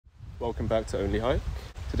Welcome back to Only Hike.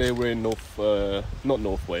 Today we're in not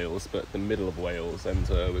North Wales, but the middle of Wales, and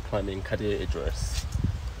we're climbing Cadair Idris.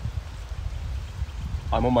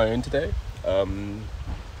 I'm on my own today.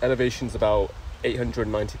 Elevation's about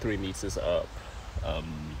 893 meters up.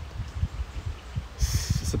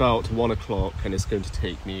 It's about 1 o'clock and it's going to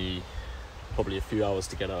take me probably a few hours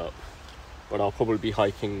to get up, but I'll probably be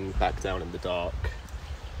hiking back down in the dark.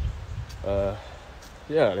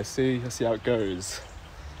 Yeah, let's see how it goes.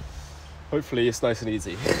 Hopefully it's nice and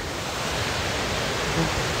easy. What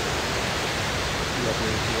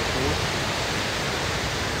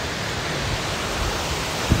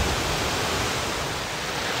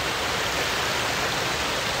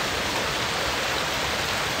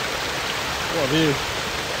a view.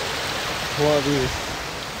 What a view.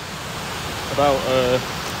 About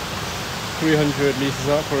 300 meters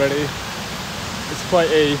up already. It's quite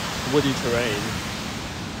a woody terrain.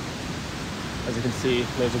 As you can see,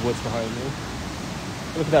 loads of woods behind me.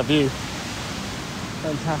 Look at that view.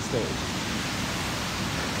 Fantastic.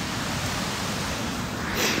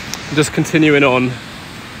 Just continuing on,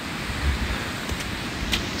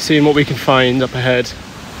 seeing what we can find up ahead.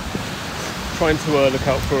 Trying to look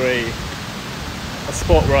out for a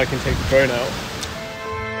spot where I can take the drone out.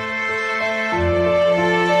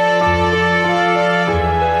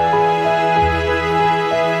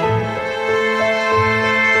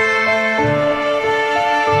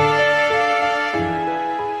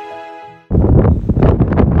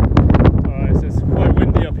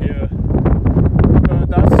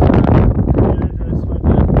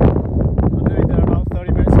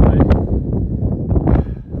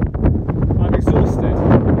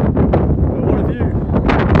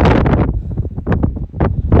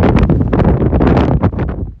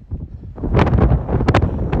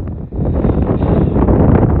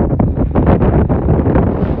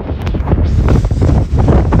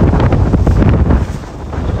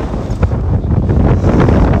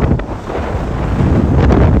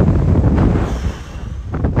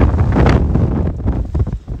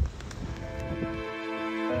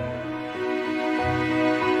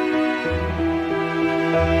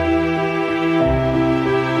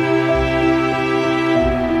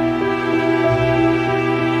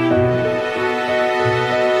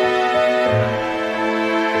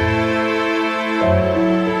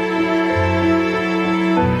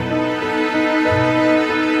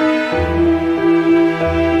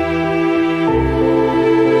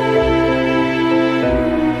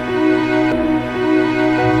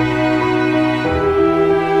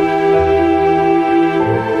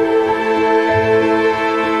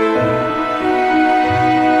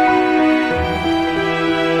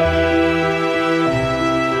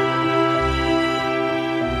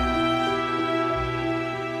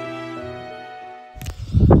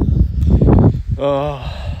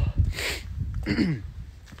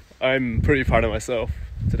 I'm pretty proud of myself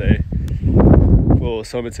today for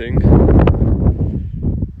summiting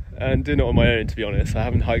and doing it on my own, to be honest. I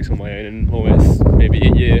haven't hiked on my own in almost maybe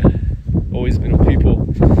a year. Always been with people,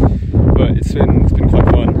 but it's been quite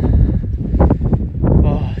fun.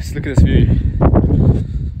 Oh, just look at this view.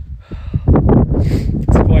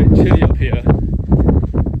 It's quite chilly up here,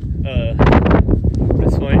 but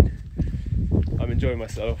it's fine. I'm enjoying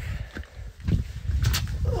myself.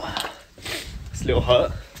 This little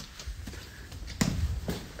hut.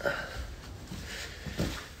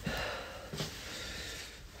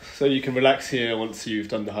 So you can relax here once you've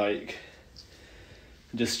done the hike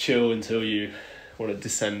and just chill until you want to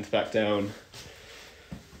descend back down.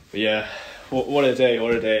 But yeah, what a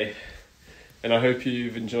day. And I hope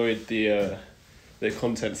you've enjoyed the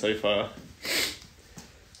content so far.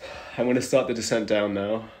 I'm going to start the descent down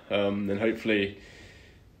now, and hopefully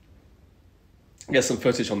get some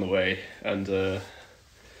footage on the way. And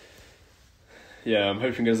yeah, I'm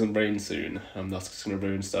hoping it doesn't rain soon. That's just going to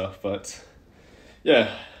ruin stuff, but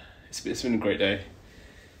yeah. It's been a great day,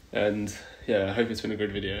 and yeah, I hope it's been a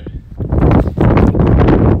good video.